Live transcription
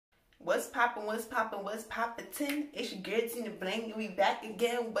What's poppin', what's poppin', what's poppin'? It's your girl TinaBlingz, and we back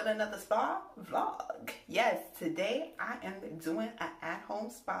again with another spa vlog. Yes, today I am doing an at-home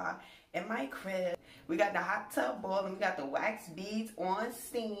spa in my crib. We got the hot tub ball and we got the wax beads on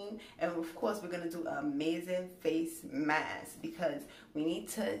steam, and of course we're gonna do an amazing face mask because we need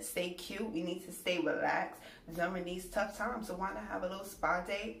to stay cute, we need to stay relaxed during these tough times. So why not have a little spa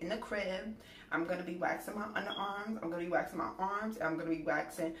day in the crib? I'm gonna be waxing my underarms, I'm gonna be waxing my arms, and I'm gonna be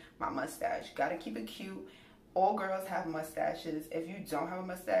waxing my mustache. Gotta keep it cute. All girls have mustaches. If you don't have a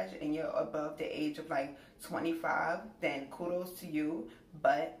mustache and you're above the age of like 25, then kudos to you.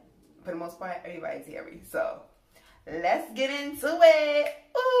 But for the most part, everybody's hairy. So let's get into it.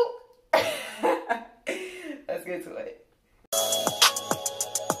 Ooh. Let's get to it.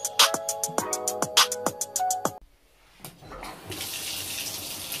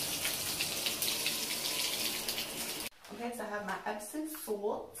 Okay, so I have my Epsom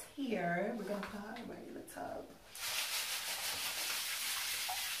salt here. We're gonna put it right in the tub.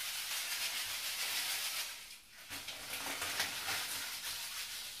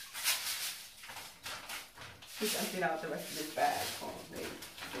 Just emptied out the rest of this bag. Oh, wait.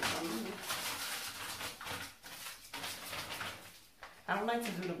 I don't like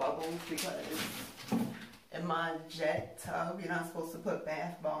to do the bubbles because in my jet tub, you're not supposed to put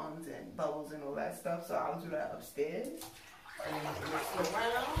bath bombs and bubbles and all that stuff, so I'll do that upstairs. And then mix it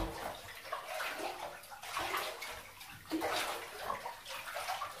around.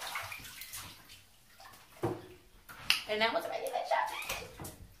 And now it's ready to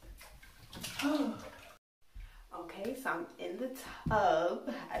shop. Okay, so I'm in the tub.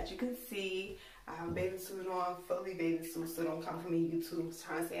 As you can see, I have a bathing suit on, fully bathing suit, so don't come for me, YouTube,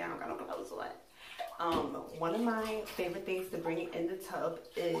 trying to say I don't got no clothes on. One of my favorite things to bring in the tub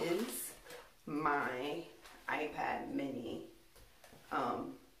is my iPad mini.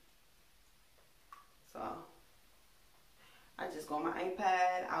 So I just go on my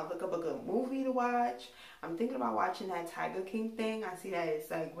iPad, I'll look up a good movie to watch. I'm thinking about watching that Tiger King thing. I see that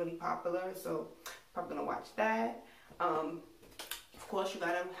it's like really popular, so probably gonna watch that. Of course, you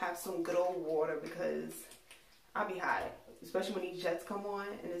gotta have some good old water because I'll be hot, especially when these jets come on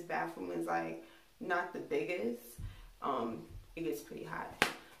and this bathroom is like not the biggest. It gets pretty hot.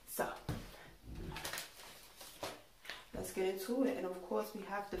 So let's get into it. And of course, we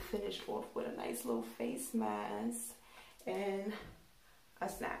have to finish off with a nice little face mask and a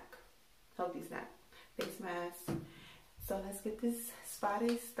snack, healthy snack, face mask. So let's get this spa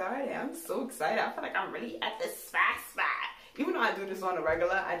day started. I'm so excited. I feel like I'm really at the spa spot. Even though I do this on a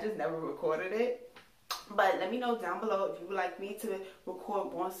regular, I just never recorded it. But let me know down below if you would like me to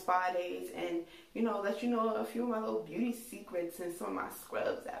record more spa days and, you know, let you know a few of my little beauty secrets and some of my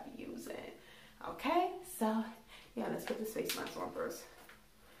scrubs I be using. Okay, so yeah, let's put this face mask on first.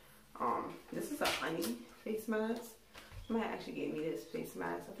 This is a honey face mask. Somebody actually gave me this face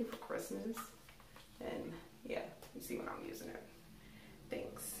mask, I think for Christmas. And yeah, you see when I'm using it.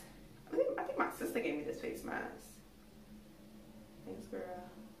 Thanks. I think my sister gave me this face mask. Thanks, girl.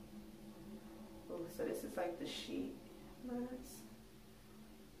 Oh, so this is like the sheet mask.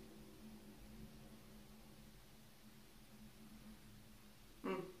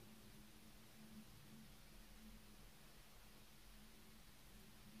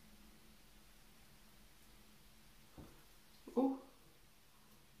 Ooh.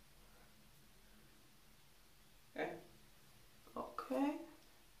 Okay.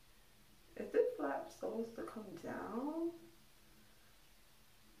 Is this flap supposed to come down?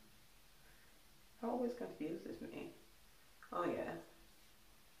 It always confuses me. Oh yeah.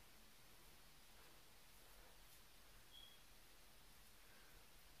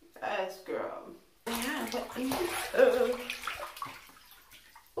 Yes, girl. Yeah, but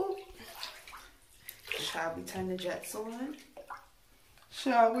ooh. Shall we turn the jets on?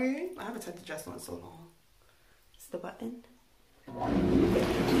 Shall we? I haven't turned the jets on so long. It's the button.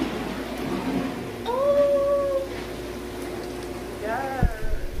 Oh yes.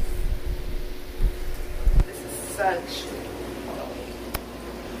 This is such.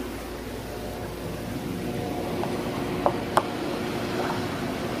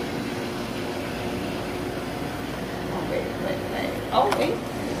 Oh wait. Oh wait.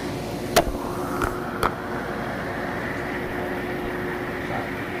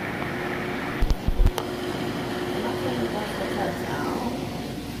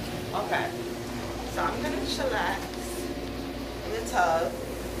 Okay, so I'm gonna chillax in the tub.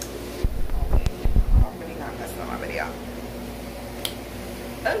 Oh wait, I'm really not messing up my video.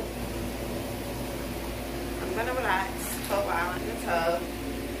 Oh. I'm gonna relax for a while in the tub,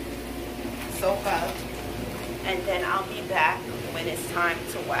 soak up, and then I'll be back when it's time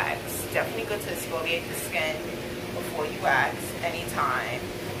to wax. Definitely good to exfoliate the skin before you wax anytime.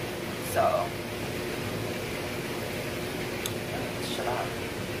 So, shut up.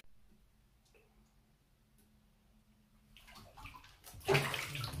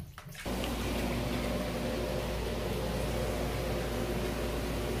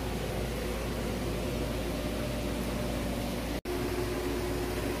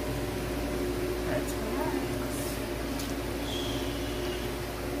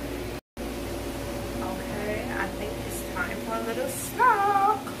 Little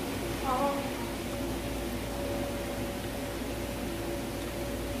smoke. Oh.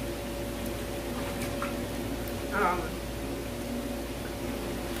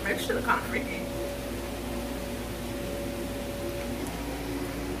 Actually look kind of freaky.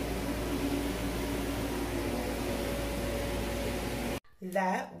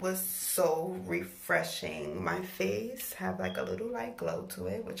 That was so refreshing. My face have like a little light glow to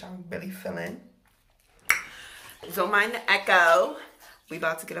it, which I'm really feeling. Don't mind the echo. We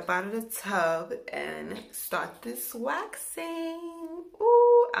about to get up out of the tub and start this waxing.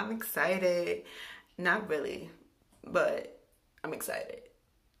 Ooh, I'm excited. Not really, but I'm excited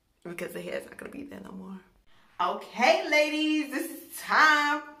because the hair's not gonna be there no more. Okay, ladies, this is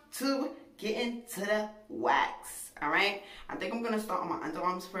time to get into the wax. All right, I think I'm gonna start on my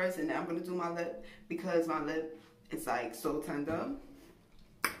underarms first, and then I'm gonna do my lip because my lip is like so tender.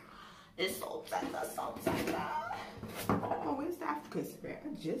 It's so tender, so tender. Oh, where's the African spray?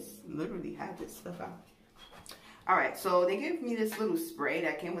 I just literally had this stuff out. Alright, so they gave me this little spray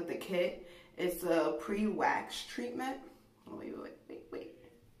that came with the kit. It's a pre-wax treatment. Oh, wait.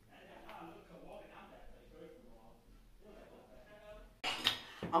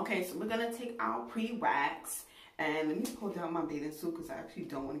 Okay, so we're gonna take our pre-wax, and let me pull down my bathing suit because I actually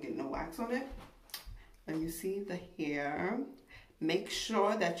don't want to get no wax on it. And you see the hair. Make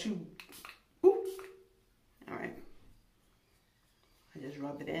sure that you, ooh, all right. I just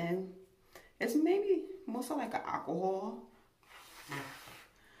rub it in. It's maybe more so like an alcohol.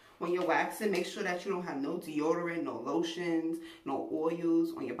 When you're waxing, make sure that you don't have no deodorant, no lotions, no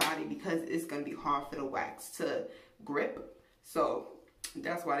oils on your body because it's gonna be hard for the wax to grip. So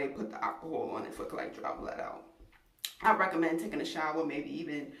that's why they put the alcohol on it for like drop blood out. I recommend taking a shower, maybe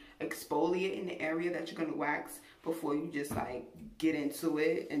even exfoliating the area that you're gonna wax before you just like get into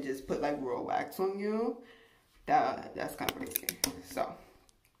it and just put like raw wax on you. That's kind of crazy. So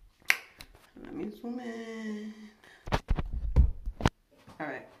let me zoom in. All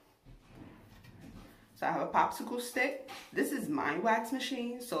right. So I have a popsicle stick. This is my wax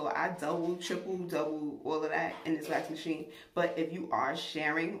machine, so I double, all of that in this wax machine. But if you are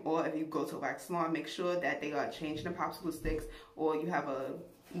sharing or if you go to a wax salon, make sure that they are changing the popsicle sticks, or you have a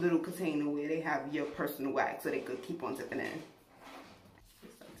little container where they have your personal wax so they could keep on dipping in.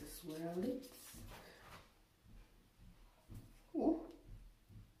 Just like to swirl it. Ooh.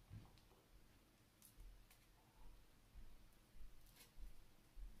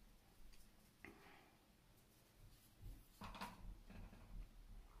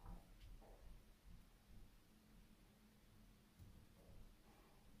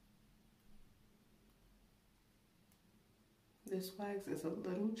 This wax is a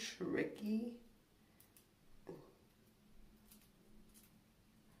little tricky.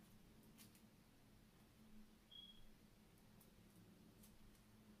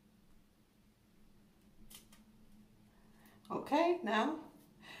 Okay, now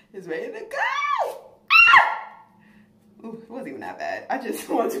it's ready to go. Ooh, it wasn't even that bad. I just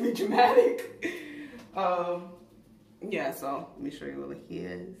wanted to be dramatic. Yeah, so let me show you all the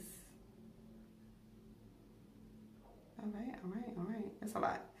hairs. All right. That's a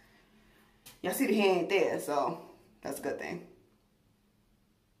lot. Y'all see the hair ain't there, so that's a good thing.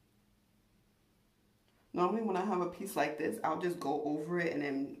 Normally when I have a piece like this, I'll just go over it and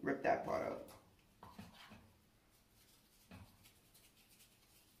then rip that part up.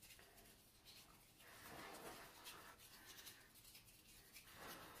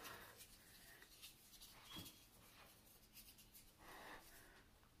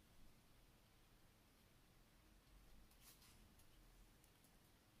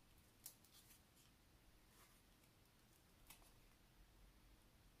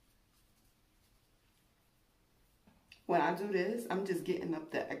 When I do this, I'm just getting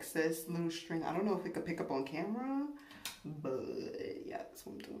up the excess little string. I don't know if it could pick up on camera, but yeah, that's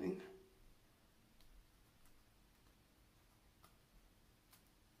what I'm doing.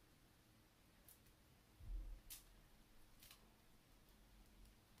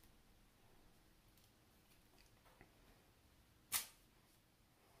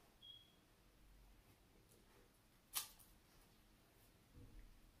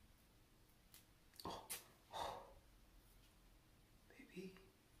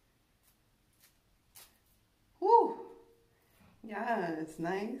 Yeah, it's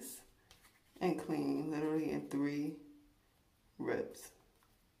nice and clean, literally in 3 rips.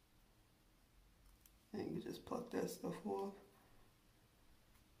 And you just pluck that stuff off.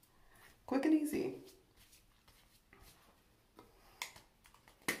 Quick and easy.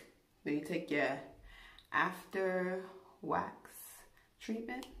 Then you take your after wax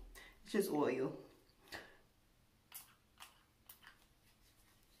treatment. It's just oil.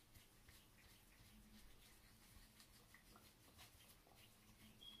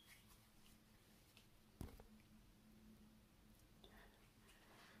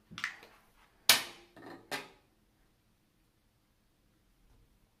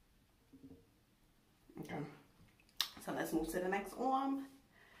 Okay. So let's move to the next arm.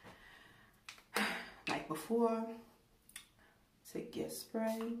 Like before, take your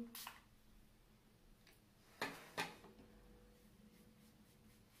spray.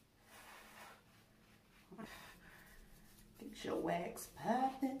 Get your wax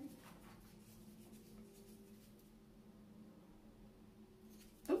popping.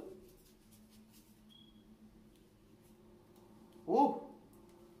 Oh,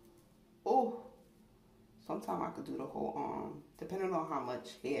 oh. Sometimes I could do the whole arm, depending on how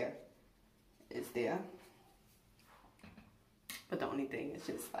much hair is there. But the only thing is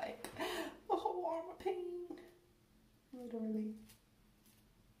just like a whole arm of pain, literally.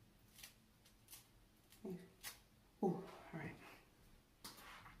 Ooh, all right.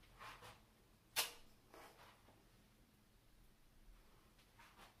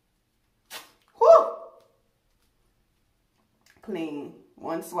 Whew! Clean,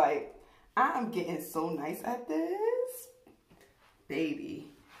 one swipe. I am getting so nice at this,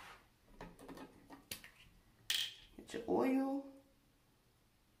 baby. Get your oil.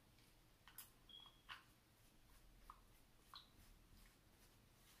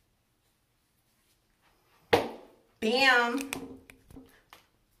 Bam.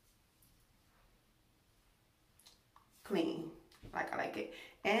 Clean, like I like it.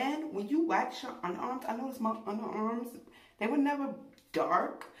 And when you wax your underarms, I noticed my underarms, they were never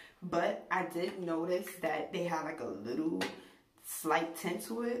dark, but I did notice that they had like a little slight tint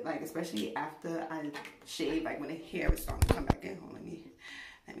to it, like especially after I shaved, like when the hair is starting to come back in. Hold on,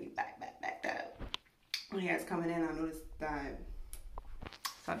 let me back that up. When hair is coming in, I noticed that.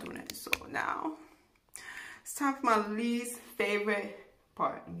 Start doing it. So now it's time for my least favorite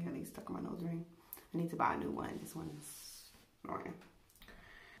part. I'm getting stuck on my nose ring. I need to buy a new one. This one is annoying.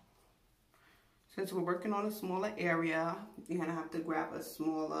 Since we're working on a smaller area, you're gonna have to grab a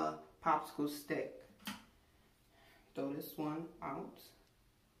smaller popsicle stick. Throw this one out.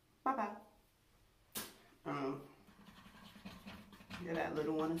 Bye-bye. Get that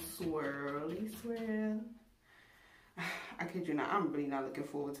little one a swirly swirl. I kid you not, I'm really not looking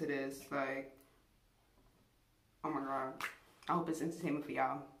forward to this. Like, oh my God. I hope it's entertainment for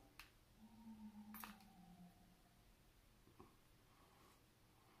y'all.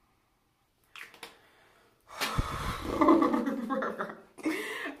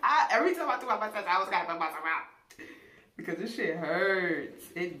 Every time I do my mustache, I always gotta put myself out. Because this shit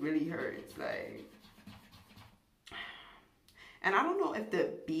hurts. It really hurts. Like, and I don't know if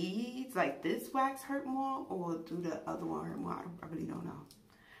the beads, like this wax, hurt more or do the other one hurt more. I really don't know.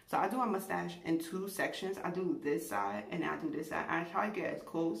 So I do my mustache in 2 sections. I do this side and I do this side. I try to get as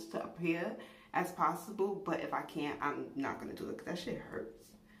close to up here as possible, but if I can't, I'm not gonna do it because that shit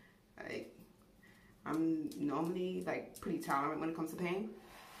hurts. Like, I'm normally like pretty tolerant when it comes to pain,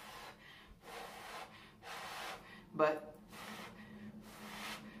 but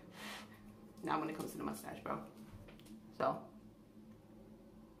not when it comes to the mustache, bro. So,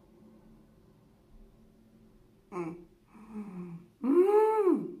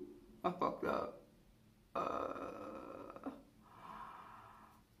 I fucked up.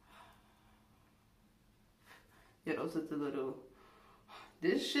 Yeah, those are the little.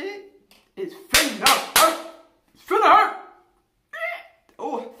 This shit is finna hurt. It's finna hurt.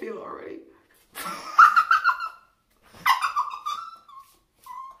 Oh, I feel it already.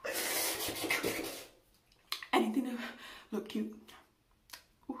 Anything to look cute.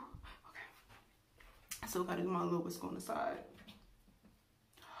 Ooh, okay. I still gotta do my little whisk on the side.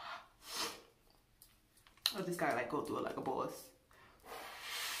 I just gotta like go through it like a boss.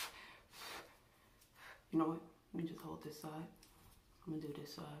 You know what? Let me just hold this side. I'm gonna do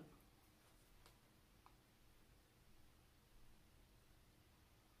this side.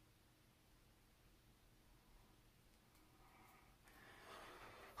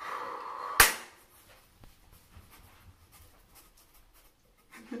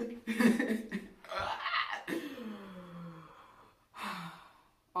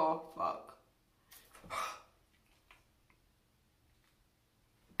 Oh fuck.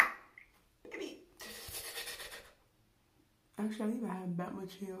 Actually, I don't even have that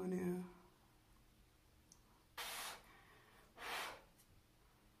much hair on there.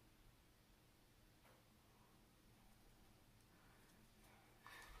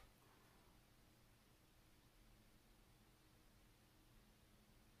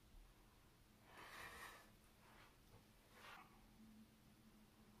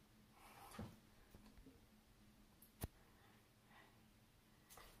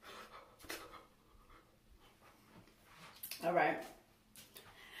 All right,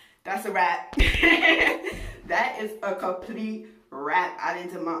 that's a wrap. That is a complete wrap. I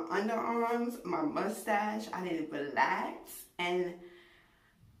did my underarms, my mustache, I did relax, and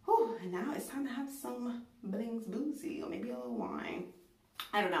now it's time to have some BLINGZ boozy, or maybe a little wine.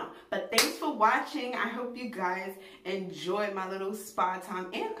 I don't know, but thanks for watching. I hope you guys enjoyed my little spa time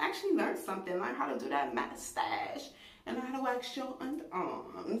and actually learned something. Learn how to do that mustache and learn how to wax your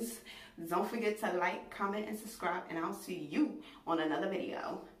underarms. Don't forget to like, comment, and subscribe, and I'll see you on another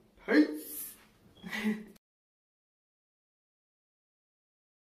video. Peace.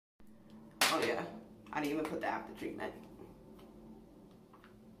 Oh yeah, I didn't even put the after treatment.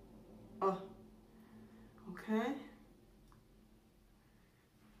 Oh, okay.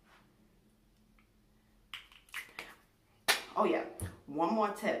 Oh yeah, one more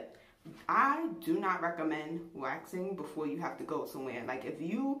tip. I do not recommend waxing before you have to go somewhere. Like if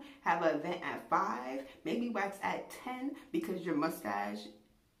you have an event at 5, maybe wax at 10, because your mustache,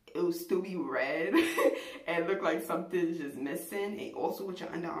 it will still be red and look like something's just missing. And also with your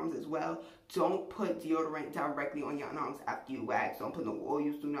underarms as well, don't put deodorant directly on your underarms after you wax. Don't put no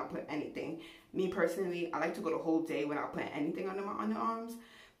oils, do not put anything. Me personally, I like to go the whole day without putting anything under my underarms.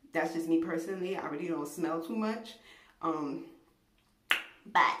 That's just me personally. I really don't smell too much.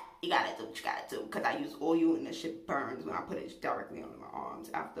 But you gotta do what you gotta do, because I use oil and the shit burns when I put it directly on my arms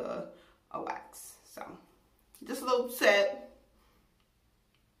after a wax. So just a little tip.